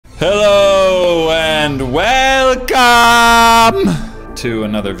Hello and welcome to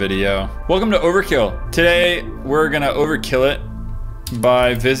another video. Welcome to Overkill. Today we're gonna overkill it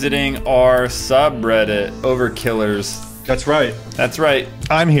by visiting our subreddit, Overkillers. That's right. That's right.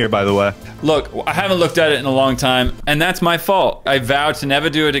 I'm here, by the way. Look, I haven't looked at it in a long time, and that's my fault. I vow to never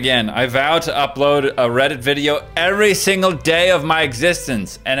do it again. I vow to upload a Reddit video every single day of my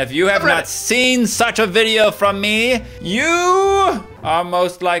existence. And if you have not seen such a video from me, you are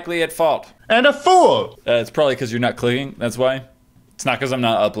most likely at fault. And a fool! It's probably because you're not clicking, that's why. It's not because I'm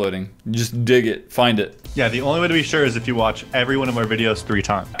not uploading. You just dig it, find it. Yeah, the only way to be sure is if you watch every one of our videos 3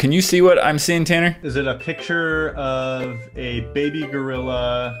 times. Can you see what I'm seeing, Tanner? Is it a picture of a baby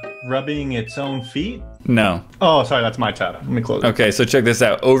gorilla rubbing its own feet? No. Oh, sorry, that's my tab. Let me close it. Okay, so check this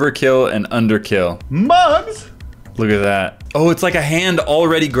out. Overkill and underkill. Mugs! Look at that. Oh, it's like a hand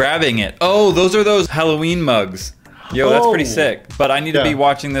already grabbing it. Oh, those are those Halloween mugs. Yo, that's pretty sick. But I need to be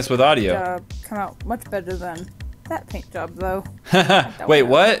watching this with audio. Come out much better than that paint job, though. Wait,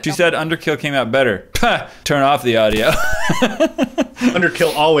 what? She said underkill came out better. Turn off the audio.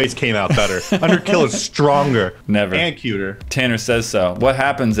 Underkill always came out better. Underkill is stronger. Never. And cuter. Tanner says so. What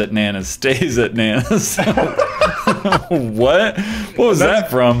happens at Nana's stays at Nana's. What? What was that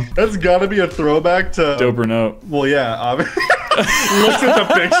from? That's gotta be a throwback to... Dope or Nope. Well, yeah. Look at the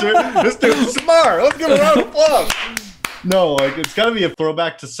picture. This dude's smart. Let's give a round of applause. No, like, it's gotta be a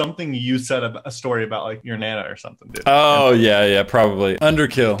throwback to something you said, about a story about, like, your Nana or something, dude. Oh, yeah, probably.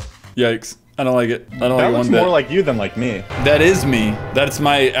 Underkill. Yikes. I don't like it. I don't like it one bit. That looks more like you than like me. That is me. That's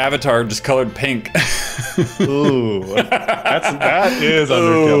my avatar just colored pink. Ooh. That is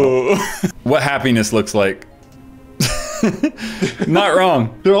underkill. Ooh. What happiness looks like. Not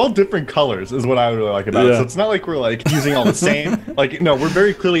wrong. They're all different colors is what I really like about it. So it's not like we're like using all the same. Like, no, we're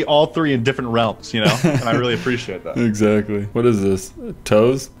very clearly all 3 in different realms, you know? And I really appreciate that. Exactly. What is this?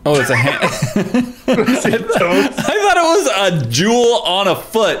 Toes? Oh, it's a hand. Toes? I thought it was a jewel on a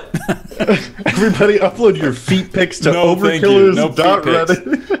foot. Everybody upload your feet pics to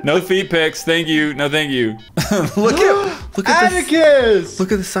overkillers.reddit. No feet pics. Thank you. No, thank you. Look at Atticus!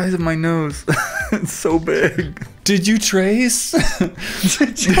 Look at the size of my nose. It's so big. Did you trace?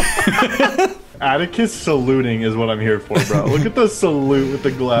 Atticus saluting is what I'm here for, bro. Look at the salute with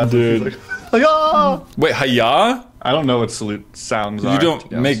the glasses. Dude. Like, hiya! Wait, hiya? I don't know what salute sounds are. You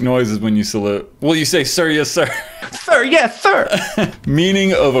don't make noises when you salute. Well, you say, sir, yes, sir. Sir, yes, sir.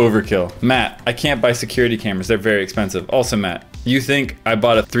 Meaning of overkill. Matt, I can't buy security cameras. They're very expensive. Also, Matt, you think I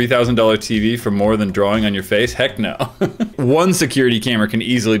bought a $3,000 TV for more than drawing on your face? Heck no. One security camera can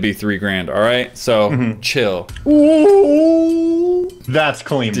easily be $3 grand, all right? So, chill. Ooh, that's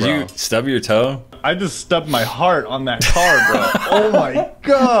clean, bro. Did you stub your toe? I just stubbed my heart on that car, bro. Oh my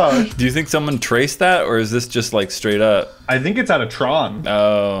gosh. Do you think someone traced that, or is this just like straight up? I think it's out of Tron.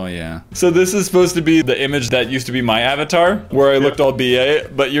 Oh, yeah. So this is supposed to be the image that used to be my avatar, where I looked all BA,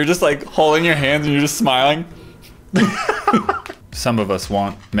 but you're just like holding your hands and you're just smiling. Some of us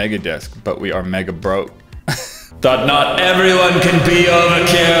want mega desk, but we are mega broke. Thought not everyone can be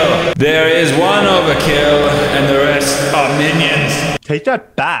overkill. There is one overkill, and the rest are minions. Take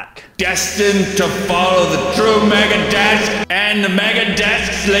that back. Destined to follow the true mega desk and the mega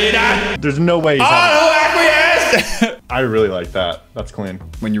desk's leader. There's no way he's all who acquiesce. I really like that. That's clean.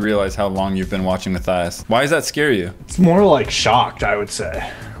 When you realize how long you've been watching Matthias. Why does that scare you? It's more like shocked, I would say.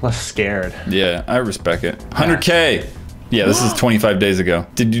 Less scared. Yeah, I respect it. 100K. Yeah, this is 25 days ago.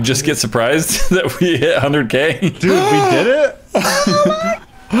 Did you just get surprised that we hit 100K? Dude, we did it?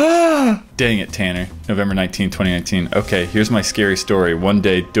 Dang it, Tanner. November 19, 2019. Okay, here's my scary story. One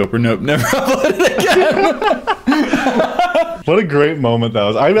day, Dope or Nope never uploaded again. What a great moment that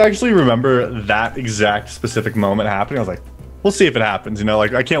was. I actually remember that exact specific moment happening. I was like, we'll see if it happens, you know?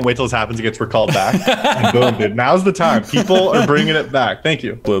 Like, I can't wait till this happens. It gets recalled back. And boom, dude. Now's the time. People are bringing it back. Thank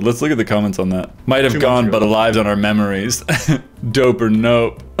you. Let's look at the comments on that. Might have gone, but alive on our memories. Dope or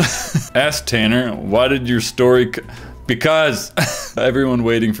Nope. Ask Tanner, why did your story... Because everyone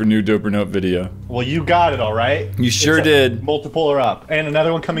waiting for new Dope or Nope video. Well, you got it, all right? You sure did. Multiple are up. And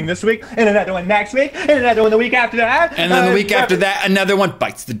another one coming this week, and another one next week, and another one the week after that. And then the week after that, another one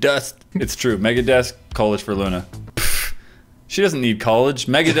bites the dust. It's true. Megadesk, college for Luna. She doesn't need college.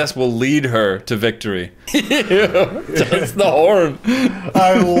 Megadesk will lead her to victory. That's the horn.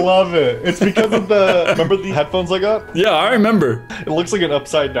 I love it. It's because of the... Remember the headphones I got? Yeah, I remember. It looks like an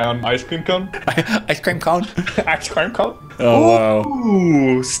upside down ice cream cone. Ice cream cone? Ice cream cone? Oh, wow.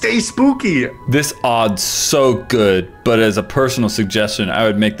 Ooh, stay spooky. This odd's so good, but as a personal suggestion, I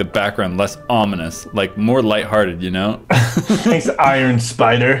would make the background less ominous, like more lighthearted, you know? Thanks, Iron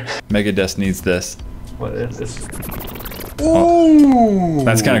Spider. Megadesk needs this. What is this? Ooh.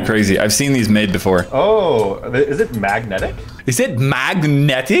 That's kind of crazy. I've seen these made before. Oh, is it magnetic? Is it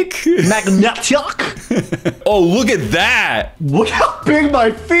magnetic? Magnetic? Oh, look at that. Look how big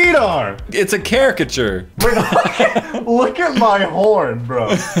my feet are. It's a caricature. Wait, look at my horn, bro.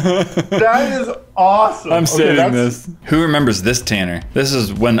 That is awesome. I'm saving this. Who remembers this, Tanner? This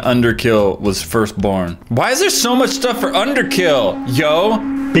is when Underkill was first born. Why is there so much stuff for Underkill? Yo.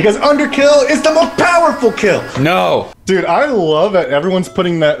 Because Underkill is the most powerful kill. No. Dude, I love that everyone's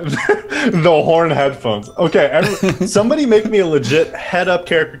putting that the horn headphones. Okay, somebody make me a legit head-up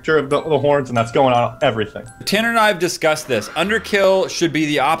caricature of the horns, and that's going on everything. Tanner and I have discussed this. Underkill should be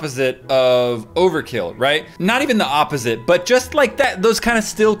the opposite of Overkill, right? Not even the opposite, but just like that, those kind of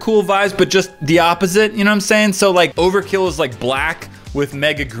still cool vibes, but just the opposite, you know what I'm saying? So like Overkill is like black with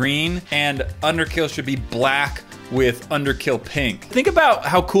mega green, and Underkill should be black with Underkill pink. Think about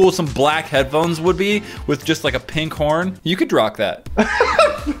how cool some black headphones would be with just like a pink horn. You could rock that.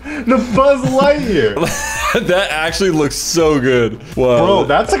 The Buzz Lightyear. That actually looks so good. Whoa. Bro,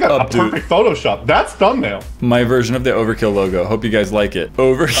 that's like a perfect Photoshop. That's thumbnail. My version of the Overkill logo. Hope you guys like it.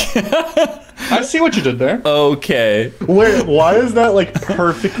 Overkill. I see what you did there. Okay. Wait, why is that like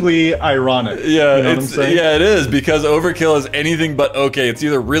perfectly ironic? Yeah, you know what I'm saying? Yeah, it is, because Overkill is anything but okay. It's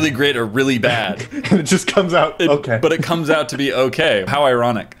either really great or really bad. And it just comes out okay. But it comes out to be okay. How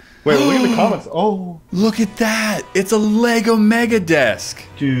ironic. Wait, look at the comments. Oh. Look at that. It's a Lego Mega Desk.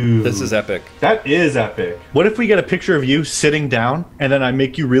 Dude. This is epic. That is epic. What if we get a picture of you sitting down and then I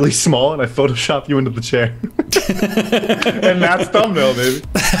make you really small and I Photoshop you into the chair? And that's thumbnail, baby.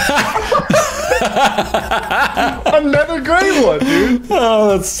 Another great one, dude. Oh,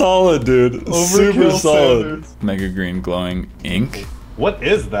 that's solid, dude. Super solid. Standards. Mega green glowing ink. What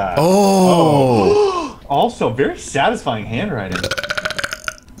is that? Oh. Also, very satisfying handwriting.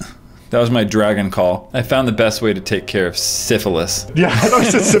 That was my dragon call. I found the best way to take care of syphilis. Yeah, I thought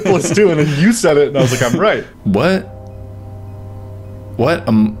you said syphilis too, and then you said it, and I was like, I'm right. What? What?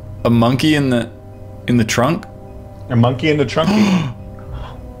 A monkey in the trunk? A monkey in the trunkie.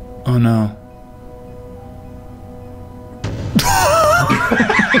 Oh no.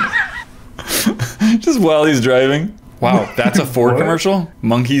 Just while he's driving. Wow, that's a Ford commercial?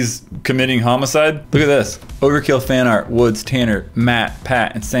 Monkeys committing homicide? Look at this. Overkill fan art, Woods, Tanner, Matt,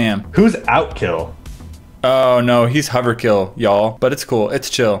 Pat, and Sam. Who's Outkill? Oh no, he's Hoverkill, y'all. But it's cool, it's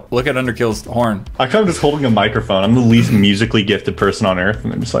chill. Look at Underkill's horn. I kind of just holding a microphone. I'm the least musically gifted person on earth,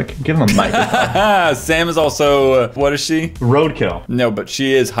 and I'm just like, give him a microphone. Sam is also, what is she? Roadkill. No, but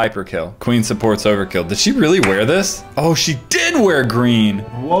she is Hyperkill. Queen supports Overkill. Did she really wear this? Oh, she did wear green.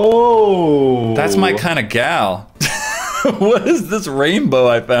 Whoa. That's my kind of gal. What is this rainbow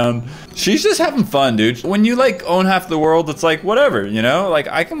I found? She's just having fun, dude. When you like own half the world, it's like whatever, you know? Like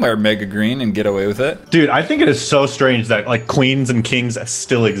I can wear mega green and get away with it. Dude, I think it is so strange that like queens and kings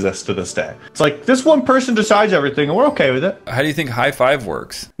still exist to this day. It's like this one person decides everything and we're okay with it. How do you think high five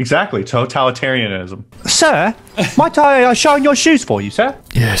works? Exactly, totalitarianism. Sir, might I shine your shoes for you, sir?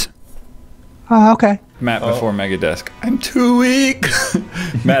 Yes. Oh, okay. Matt before Megadesk. I'm too weak.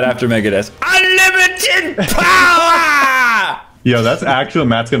 Matt after Megadesk. Unlimited power! Yo, that's actually what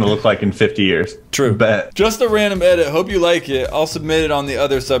Matt's gonna look like in 50 years. True. Bet. Just a random edit. Hope you like it. I'll submit it on the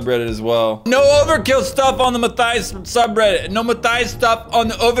other subreddit as well. No Overkill stuff on the Matthias subreddit. No Matthias stuff on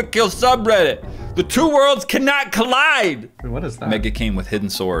the Overkill subreddit. The two worlds cannot collide. Wait, what is that? Mega came with hidden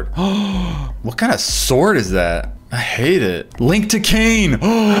sword. What kind of sword is that? I hate it. Link to Kane.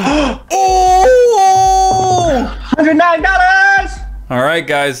 Oh! $109! All right,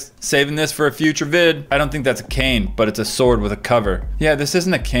 guys, saving this for a future vid. I don't think that's a cane, but it's a sword with a cover. Yeah, this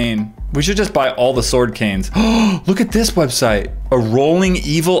isn't a cane. We should just buy all the sword canes. Look at this website. A rolling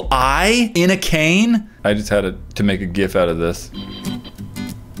evil eye in a cane? I just had to make a GIF out of this.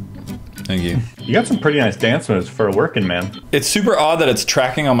 Thank you. You got some pretty nice dance moves for a working man. It's super odd that it's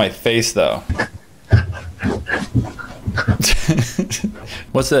tracking on my face, though.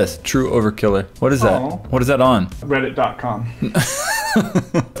 What's this? True Overkiller. What is that? Oh. What is that on? Reddit.com.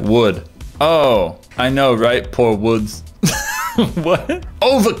 Wood. Oh, I know, right? Poor Woods. What?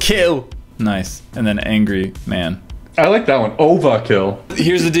 Overkill. Nice. And then angry man. I like that one. Overkill.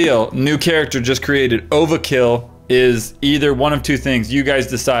 Here's the deal. New character just created. Overkill is either one of two things. You guys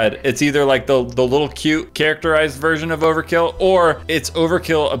decide. It's either like the little cute characterized version of Overkill, or it's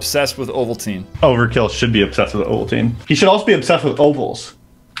Overkill obsessed with Ovaltine. Overkill should be obsessed with Ovaltine. He should also be obsessed with ovals.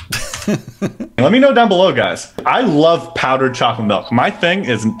 Let me know down below, guys. I love powdered chocolate milk. My thing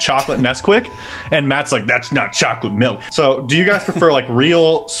is chocolate Nesquik, and Matt's like, that's not chocolate milk. So do you guys prefer like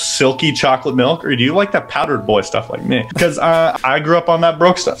real silky chocolate milk, or do you like that powdered boy stuff like me? Because I grew up on that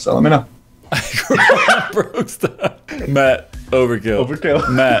broke stuff, so let me know. I grew up on broke stuff. Matt, overkill. Overkill.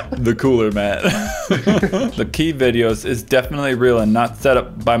 Matt, the cooler Matt. The key videos is definitely real and not set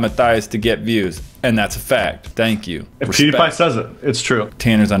up by Matthias to get views. And that's a fact. Thank you. If Respect. PewDiePie says it, it's true.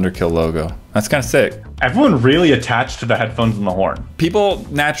 Tanner's Underkill logo. That's kind of sick. Everyone really attached to the headphones and the horn. People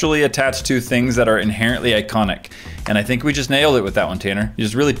naturally attach to things that are inherently iconic. And I think we just nailed it with that one, Tanner. You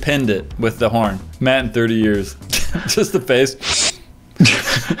just really pinned it with the horn. Matt in 30 years. Just the face.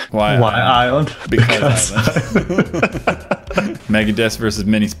 Why Island? Because Island. Megadeth versus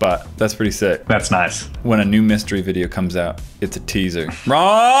Mini Spot. That's pretty sick. That's nice. When a new mystery video comes out, it's a teaser.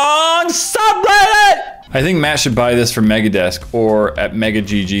 Wrong subreddit! I think Matt should buy this from Megadesk or at Mega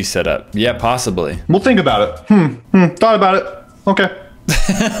GG setup. Yeah, possibly. We'll think about it. Thought about it. Okay.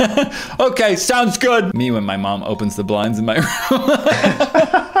 Okay, sounds good. Me when my mom opens the blinds in my room.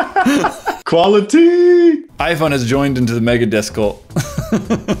 Quality. iPhone has joined into the Megadesk cult.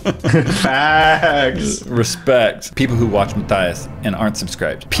 Facts. Respect. People who watch Matthias and aren't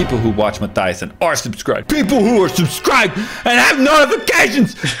subscribed. People who watch Matthias and are subscribed. People who are subscribed and have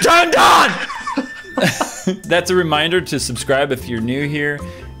notifications turned on. That's a reminder to subscribe if you're new here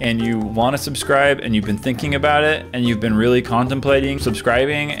and you want to subscribe and you've been thinking about it and you've been really contemplating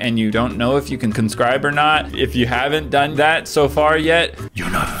subscribing and you don't know if you can subscribe or not. If you haven't done that so far yet,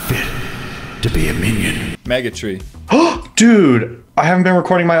 you're not fit to be a minion. Megatree. Dude, I haven't been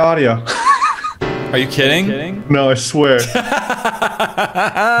recording my audio. Are you kidding? No, I swear.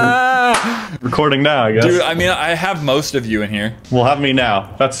 Recording now, I guess. Dude, I mean, I have most of you in here. Well, have me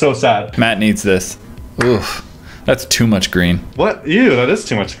now. That's so sad. Matt needs this. Oof. That's too much green. What? Ew, that is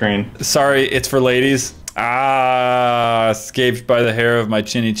too much green. Sorry, it's for ladies. Ah, escaped by the hair of my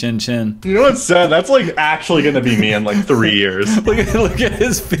chinny chin chin. You know what's sad? That's like actually gonna be me in like 3 years. Look at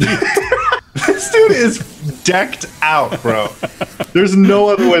his feet. This dude is decked out, bro. There's no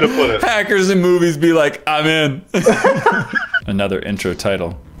other way to put it. Hackers in movies be like, I'm in. Another intro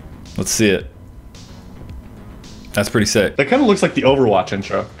title. Let's see it. That's pretty sick. That kind of looks like the Overwatch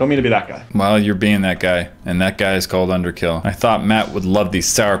intro. Don't mean to be that guy. Well, you're being that guy, and that guy is called Underkill. I thought Matt would love these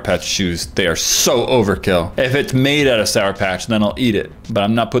Sour Patch shoes. They are so overkill. If it's made out of Sour Patch, then I'll eat it. But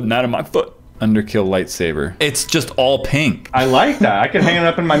I'm not putting that on my foot. Underkill lightsaber. It's just all pink. I like that. I can hang it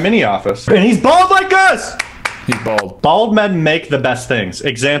up in my mini office. And he's bald like us! He's bald. Bald men make the best things.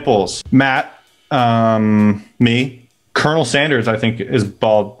 Examples. Matt, me. Colonel Sanders, I think, is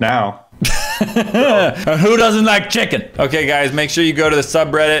bald now. Who doesn't like chicken? Okay, guys, make sure you go to the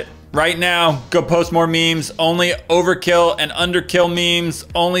subreddit right now. Go post more memes. Only overkill and underkill memes.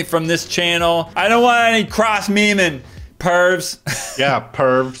 Only from this channel. I don't want any cross meming. Pervs. Yeah,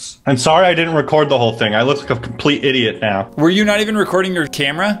 pervs. I'm sorry I didn't record the whole thing. I look like a complete idiot now. Were you not even recording your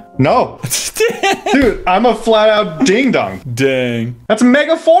camera? No. Dude, I'm a flat out ding dong. Dang. That's a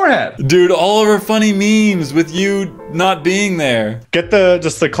mega forehead. Dude, all of our funny memes with you not being there. Get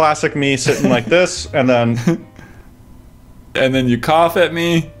just the classic me sitting like this, and then... And then you cough at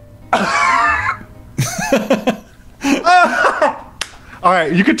me. All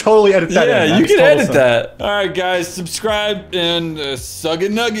right, you could totally edit that in. Yeah, you can edit that. All right, guys, subscribe and suck a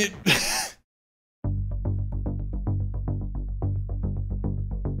nugget.